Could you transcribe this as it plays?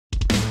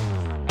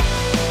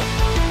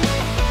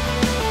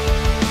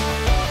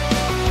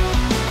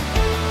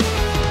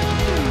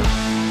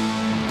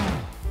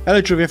Hello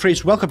Trivia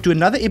friends, welcome to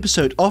another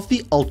episode of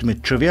the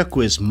Ultimate Trivia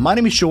Quiz. My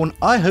name is Sean.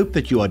 I hope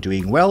that you are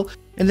doing well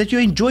and that you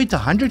enjoyed the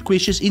 100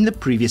 questions in the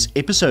previous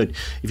episode.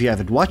 If you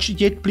haven't watched it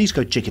yet, please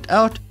go check it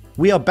out.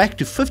 We are back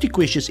to 50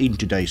 questions in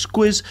today's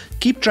quiz.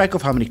 Keep track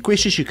of how many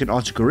questions you can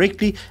answer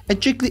correctly and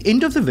check the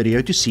end of the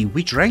video to see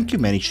which rank you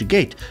managed to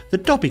get. The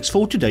topics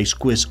for today's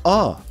quiz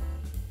are: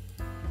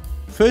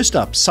 first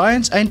up,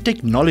 science and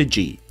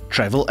technology,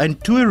 travel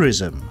and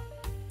tourism,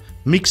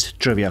 mixed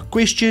trivia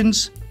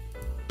questions,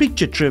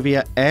 picture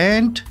trivia,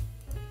 and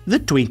the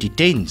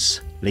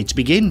 2010s. Let's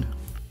begin.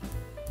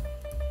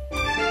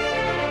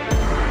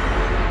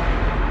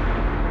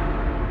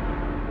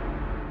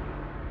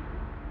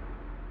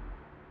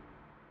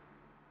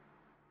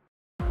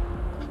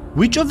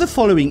 Which of the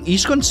following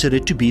is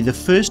considered to be the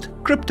first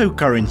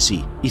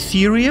cryptocurrency?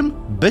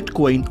 Ethereum,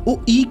 Bitcoin, or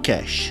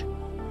eCash?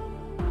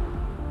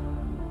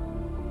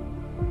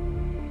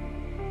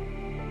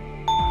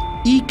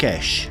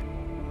 eCash.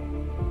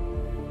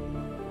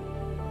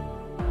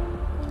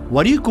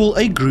 What do you call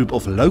a group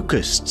of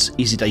locusts?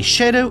 Is it a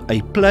shadow,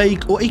 a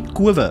plague, or a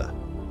quiver?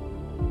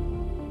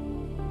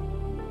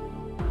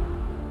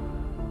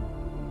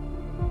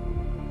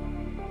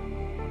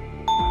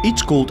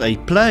 It's called a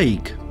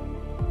plague.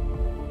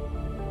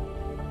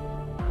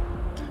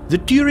 The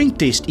Turing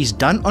test is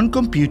done on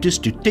computers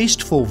to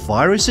test for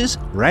viruses,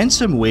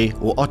 ransomware,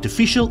 or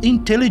artificial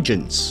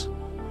intelligence.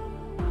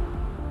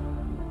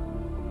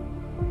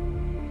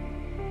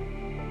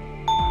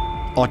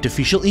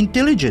 Artificial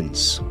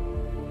intelligence.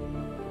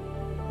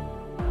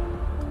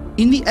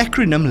 In the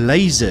acronym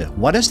LASER,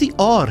 what does the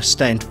R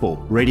stand for?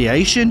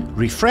 Radiation,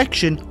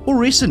 refraction, or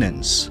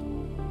resonance?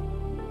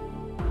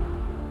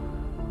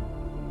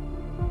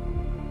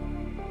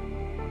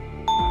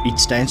 It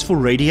stands for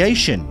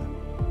radiation.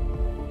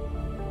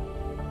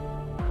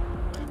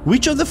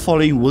 Which of the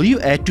following will you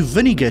add to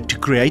vinegar to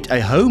create a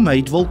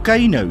homemade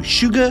volcano?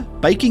 Sugar,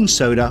 baking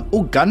soda,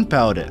 or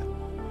gunpowder?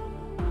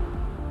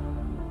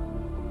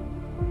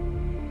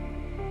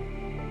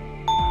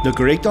 The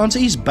correct answer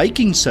is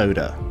baking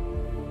soda.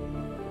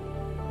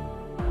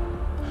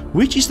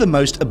 Which is the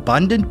most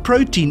abundant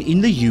protein in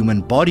the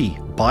human body?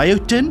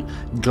 Biotin,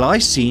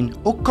 glycine,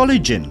 or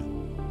collagen?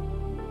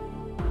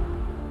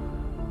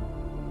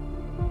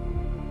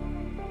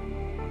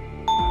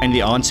 And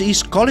the answer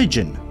is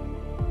collagen.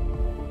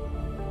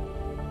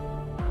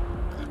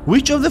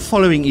 Which of the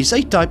following is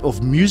a type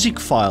of music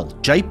file?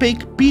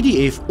 JPEG,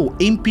 PDF, or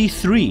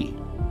MP3?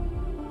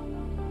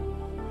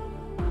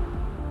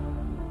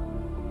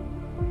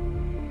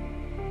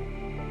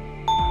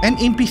 An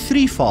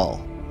MP3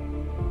 file.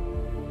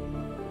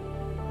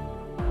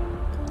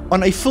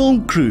 On a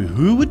film crew,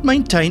 who would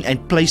maintain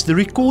and place the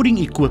recording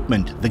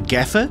equipment? The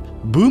gaffer,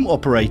 boom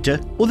operator,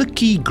 or the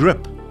key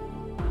grip?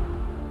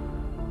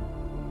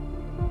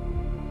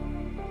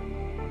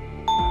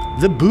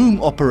 The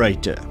boom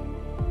operator.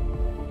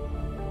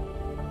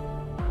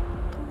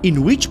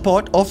 In which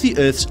part of the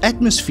Earth's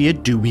atmosphere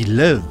do we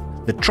live?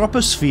 The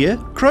troposphere,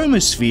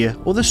 chromosphere,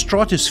 or the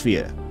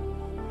stratosphere?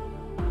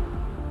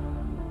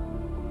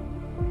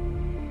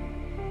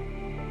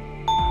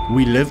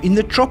 We live in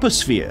the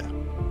troposphere.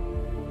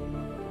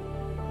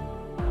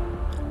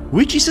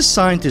 Which is a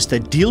scientist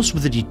that deals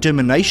with the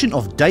determination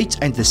of dates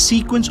and the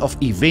sequence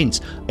of events?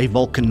 A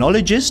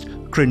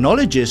volcanologist,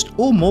 chronologist,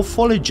 or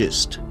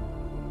morphologist?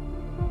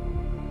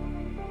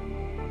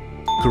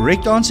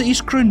 Correct answer is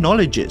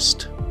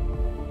chronologist.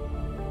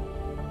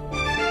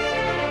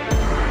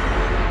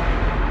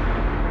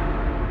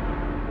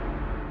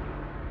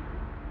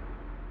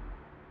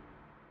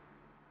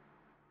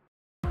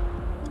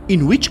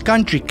 In which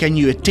country can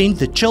you attend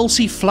the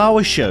Chelsea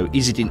Flower Show?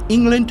 Is it in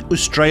England,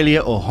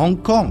 Australia, or Hong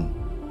Kong?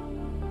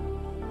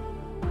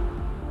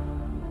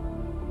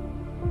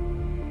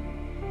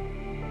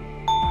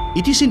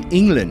 It is in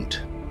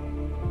England.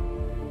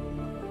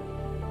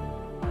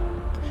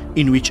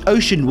 In which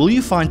ocean will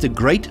you find the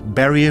Great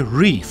Barrier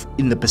Reef?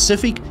 In the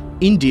Pacific,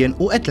 Indian,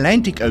 or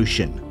Atlantic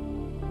Ocean?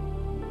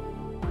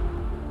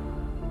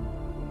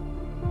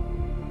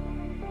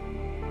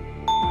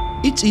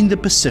 It's in the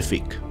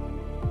Pacific.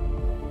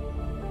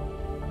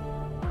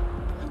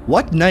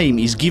 What name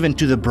is given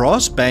to the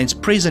brass bands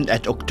present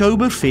at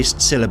Oktoberfest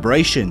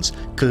celebrations?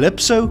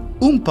 Calypso,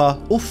 Oompa,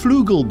 or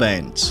Flugel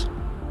bands?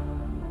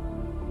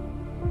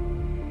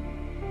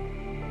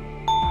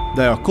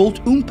 They are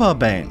called Oompa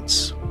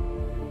bands.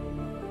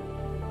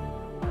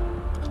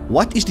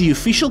 What is the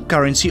official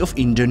currency of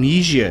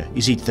Indonesia?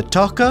 Is it the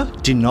taka,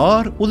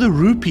 dinar, or the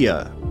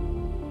rupiah?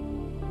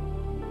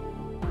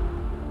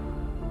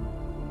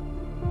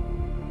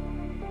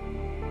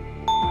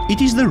 It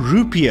is the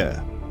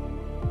rupiah.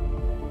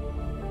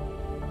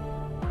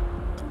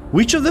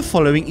 Which of the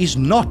following is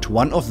not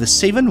one of the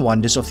 7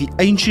 wonders of the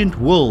ancient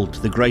world?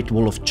 The Great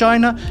Wall of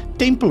China,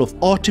 Temple of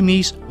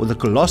Artemis, or the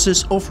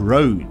Colossus of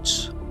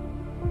Rhodes?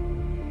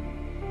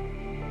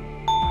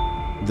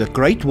 The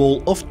Great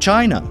Wall of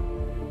China.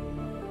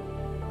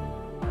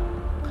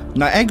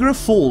 Niagara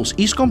Falls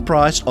is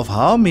comprised of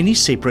how many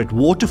separate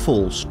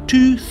waterfalls?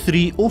 2,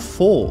 3, or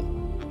 4?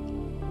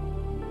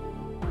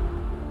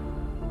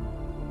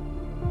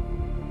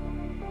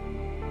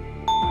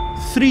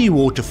 3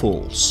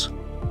 waterfalls.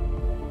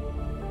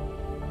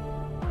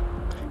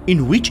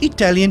 In which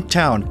Italian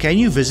town can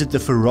you visit the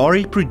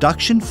Ferrari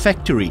production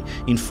factory?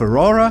 In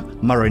Ferrara,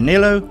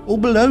 Maranello or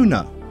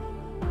Bologna?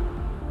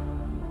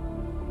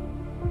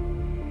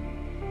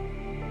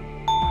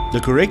 The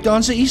correct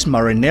answer is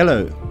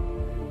Maranello.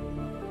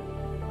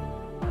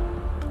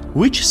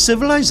 Which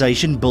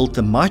civilization built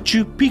the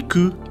Machu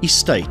Picchu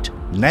estate?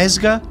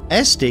 Nazca,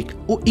 Aztec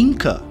or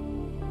Inca?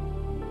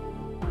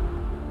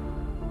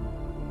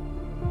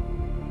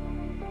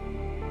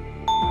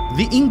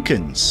 The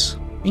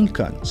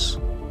Incans.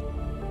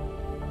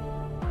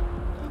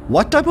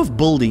 What type of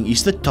building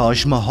is the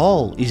Taj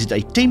Mahal? Is it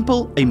a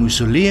temple, a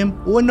mausoleum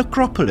or a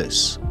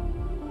necropolis?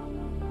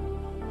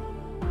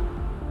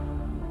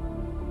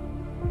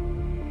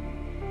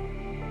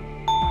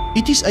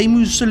 It is a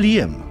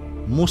mausoleum.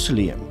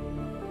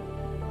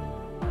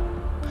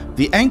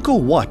 The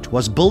Angkor Wat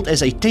was built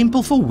as a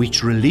temple for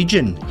which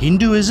religion?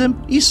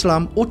 Hinduism,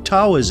 Islam or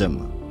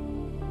Taoism?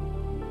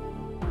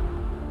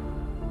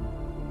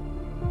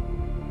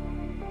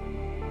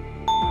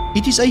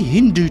 It is a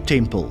Hindu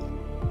temple.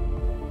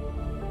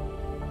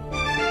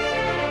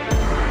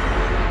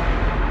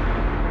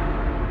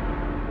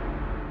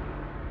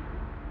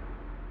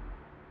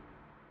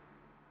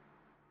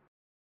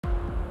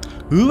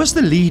 Who was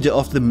the leader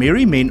of the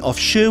Merry Men of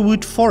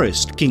Sherwood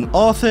Forest? King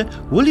Arthur,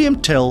 William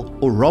Tell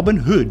or Robin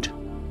Hood?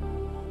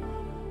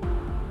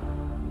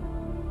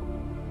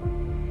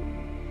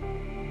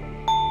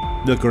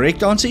 The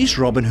correct answer is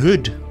Robin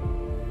Hood.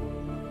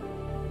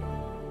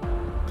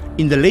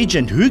 In the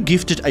legend, who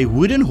gifted a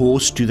wooden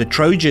horse to the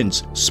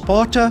Trojans?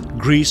 Sparta,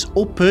 Greece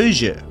or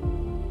Persia?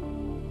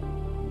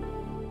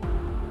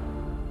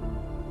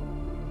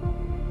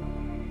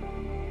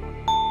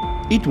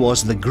 It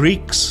was the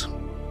Greeks.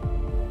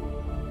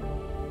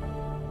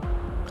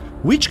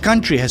 Which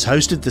country has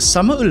hosted the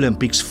Summer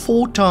Olympics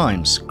 4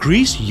 times?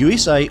 Greece,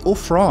 USA or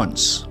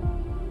France?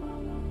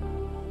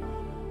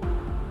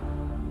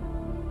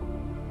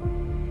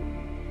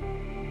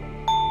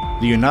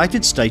 The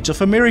United States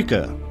of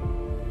America.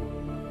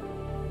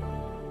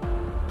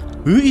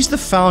 Who is the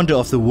founder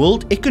of the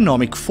World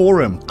Economic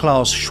Forum?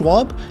 Klaus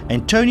Schwab,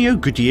 Antonio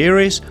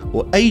Gutierrez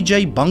or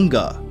A.J.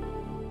 Bunga?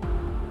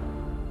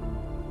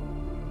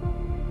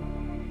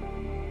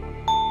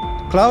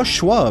 Klaus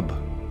Schwab.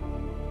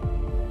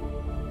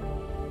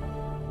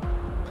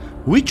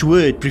 Which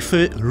word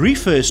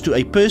refers to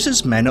a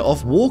person's manner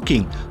of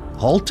walking?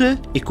 Halter,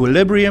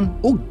 equilibrium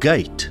or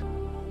gait?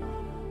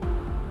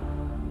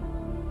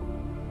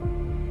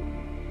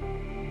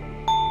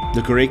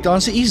 The correct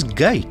answer is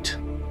gait.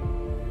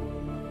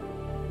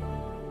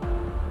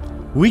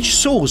 Which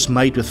sauce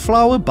made with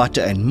flour,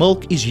 butter and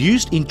milk is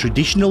used in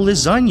traditional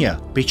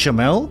lasagna?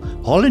 Bechamel,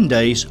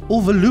 hollandaise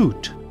or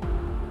veloute?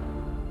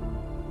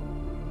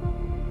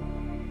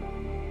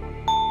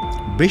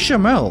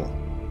 Bechamel.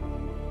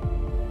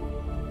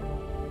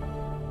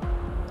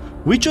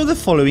 Which of the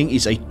following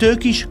is a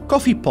Turkish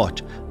coffee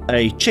pot?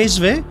 A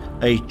çezve,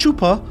 a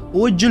chupa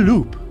or a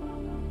jalop?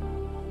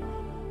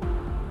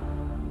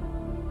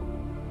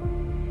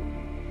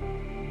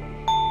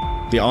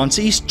 The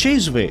answer is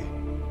çezve.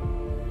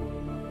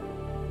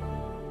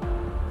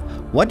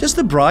 What does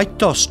the bride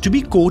toss to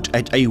be caught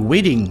at a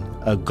wedding?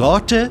 A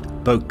garter,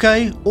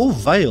 bouquet or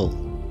veil?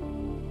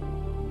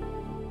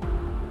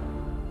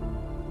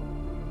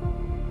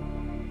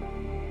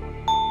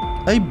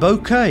 A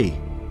bouquet.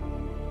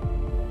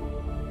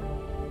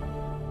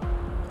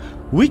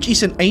 Which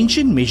is an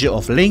ancient measure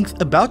of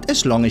length about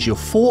as long as your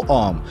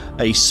forearm?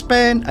 A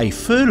span, a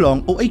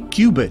furlong or a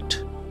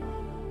cubit?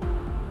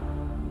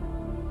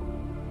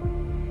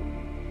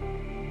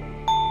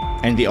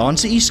 And the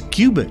answer is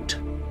cubit.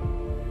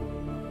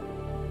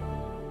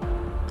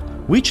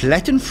 Which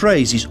Latin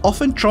phrase is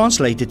often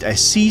translated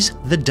as seize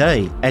the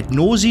day? Ad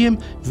nauseam,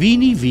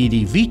 veni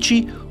vidi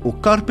vici or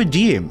carpe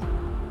diem?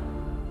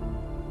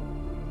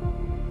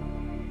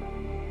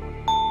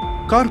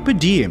 Carpe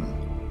diem.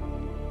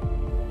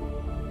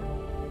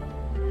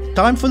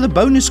 Time for the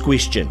bonus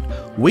question.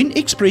 When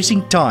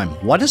expressing time,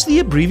 what does the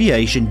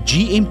abbreviation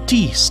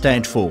GMT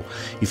stand for?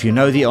 If you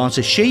know the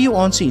answer, share your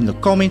answer in the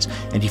comments,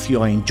 and if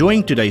you are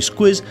enjoying today's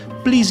quiz,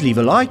 please leave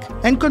a like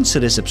and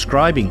consider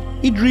subscribing.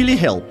 It really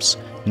helps.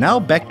 Now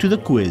back to the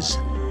quiz.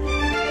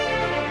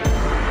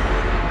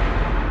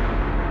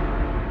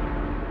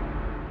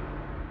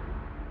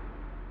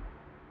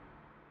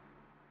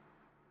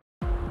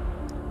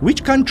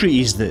 Which country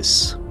is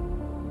this?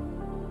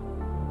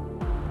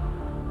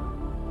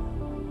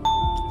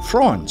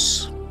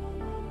 France.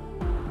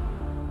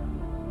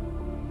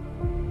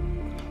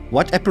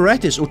 What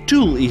apparatus or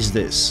tool is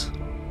this?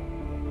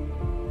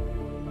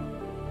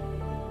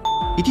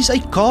 It is a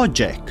car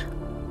jack.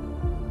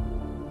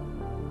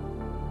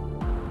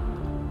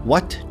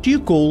 What do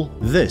you call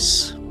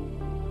this?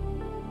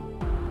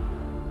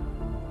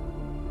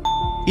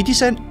 It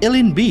is an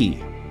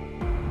LNB.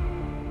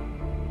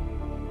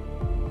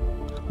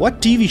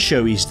 What TV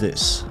show is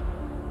this?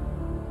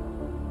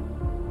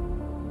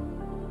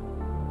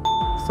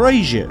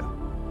 Frasier.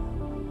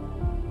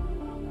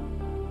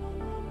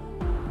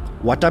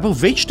 What type of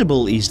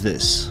vegetable is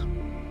this?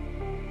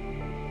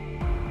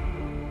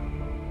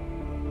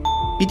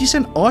 It is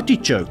an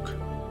artichoke.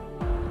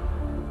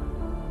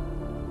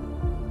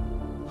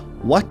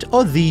 What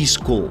are these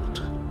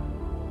called?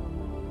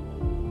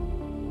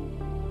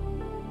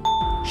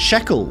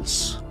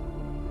 Shackles.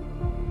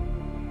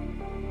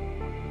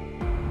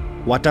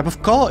 What type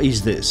of car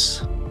is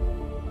this?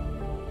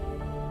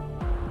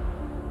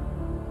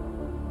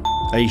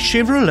 A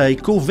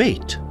Chevrolet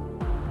Corvette.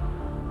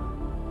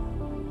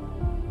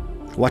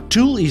 What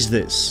tool is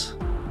this?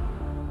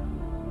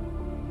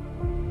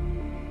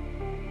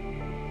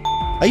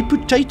 A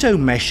potato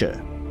masher.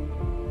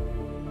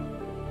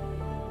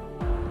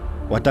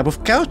 What type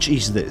of couch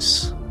is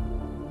this?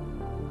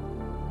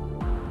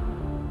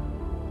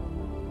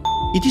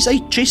 It is a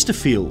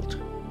Chesterfield.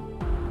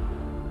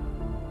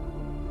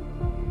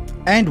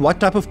 And what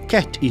type of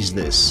cat is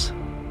this?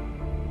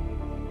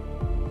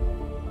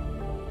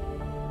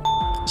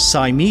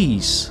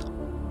 Siamese.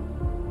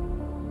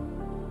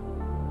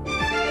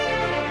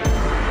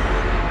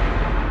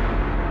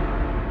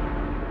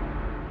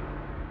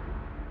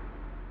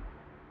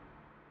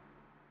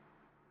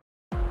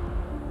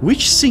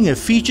 Which singer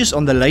features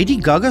on the Lady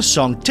Gaga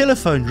song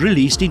Telephone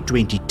released in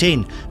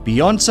 2010?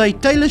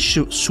 Beyonce, Taylor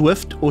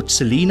Swift or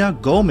Selena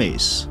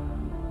Gomez?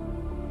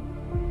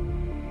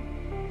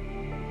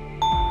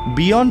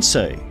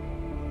 Beyonce.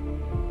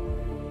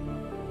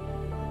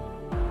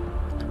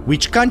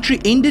 Which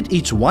country ended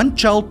its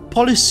one-child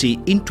policy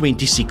in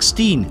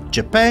 2016?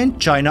 Japan,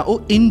 China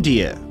or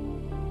India?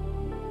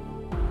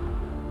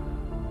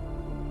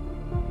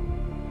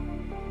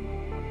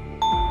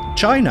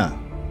 China.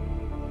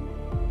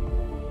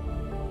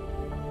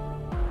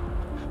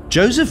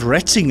 Joseph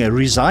Ratzinger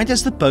resigned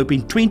as the Pope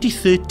in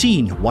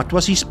 2013. What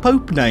was his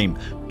Pope name?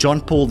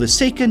 John Paul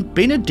II,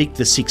 Benedict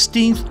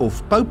XVI or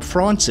Pope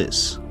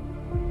Francis?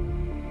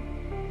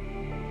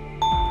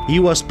 He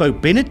was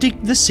Pope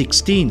Benedict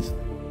XVI.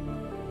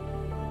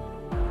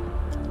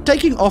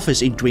 Taking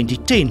office in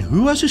 2010,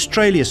 who was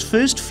Australia's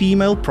first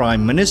female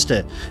Prime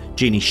Minister?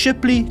 Jenny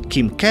Shipley,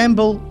 Kim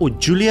Campbell or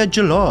Julia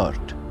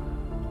Gillard?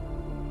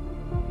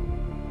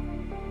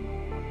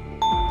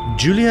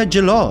 Julia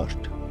Gillard.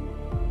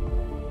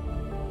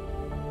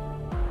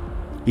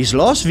 His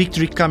last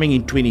victory coming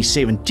in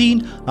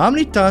 2017, how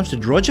many times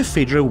did Roger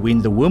Federer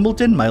win the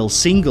Wimbledon male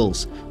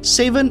singles?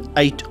 7,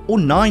 8 or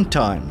 9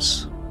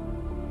 times?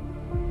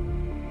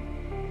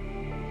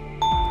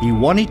 He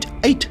won it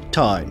 8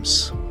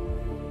 times.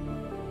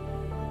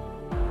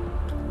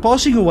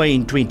 Passing away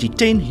in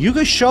 2010,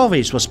 Hugo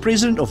Chavez was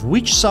president of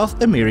which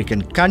South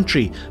American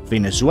country?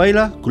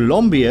 Venezuela,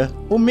 Colombia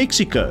or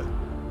Mexico?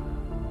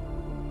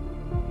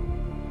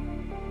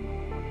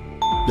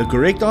 The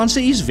correct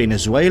answer is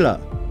Venezuela.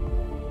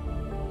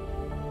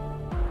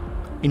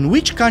 In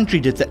which country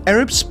did the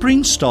Arab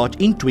Spring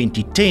start in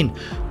 2010?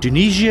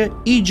 Tunisia,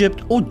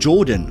 Egypt or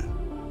Jordan?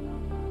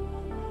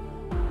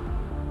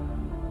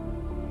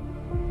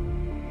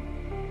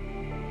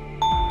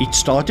 It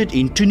started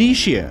in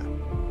Tunisia.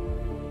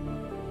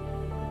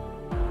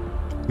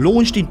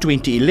 Launched in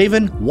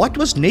 2011, what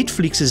was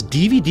Netflix's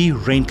DVD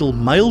rental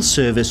mail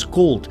service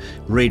called?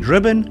 Red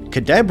Ribbon,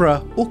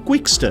 Cadabra or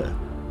Quickster?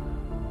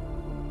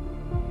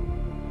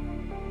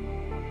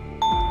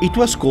 It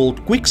was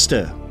called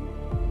Quickster.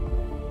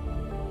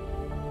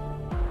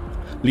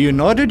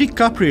 Leonardo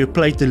DiCaprio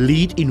played the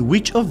lead in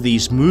which of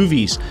these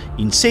movies?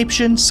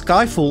 Inception,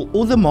 Skyfall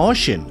or The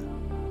Martian?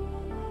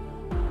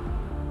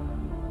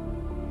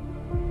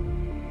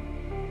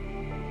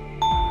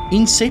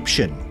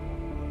 Inception.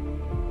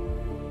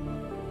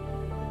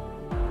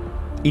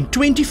 In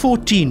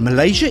 2014,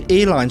 Malaysia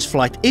Airlines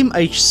flight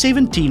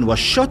MH17 was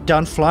shot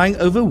down flying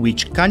over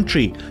which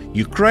country?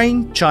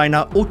 Ukraine,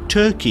 China or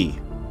Turkey?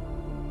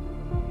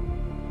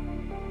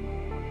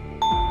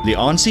 The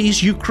answer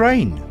is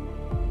Ukraine.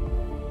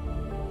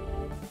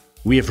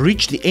 We have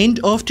reached the end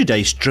of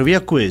today's trivia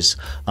quiz.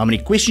 How many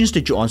questions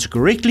did you answer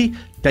correctly?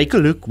 Take a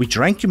look which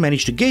rank you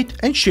managed to get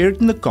and share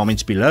it in the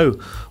comments below.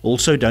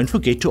 Also, don't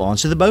forget to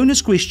answer the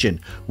bonus question.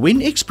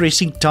 When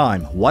expressing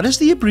time, what does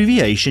the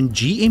abbreviation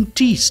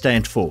GMT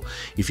stand for?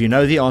 If you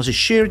know the answer,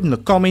 share it in the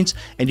comments,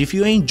 and if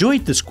you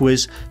enjoyed this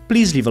quiz,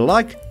 please leave a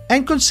like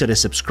and consider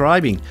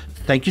subscribing.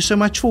 Thank you so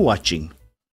much for watching.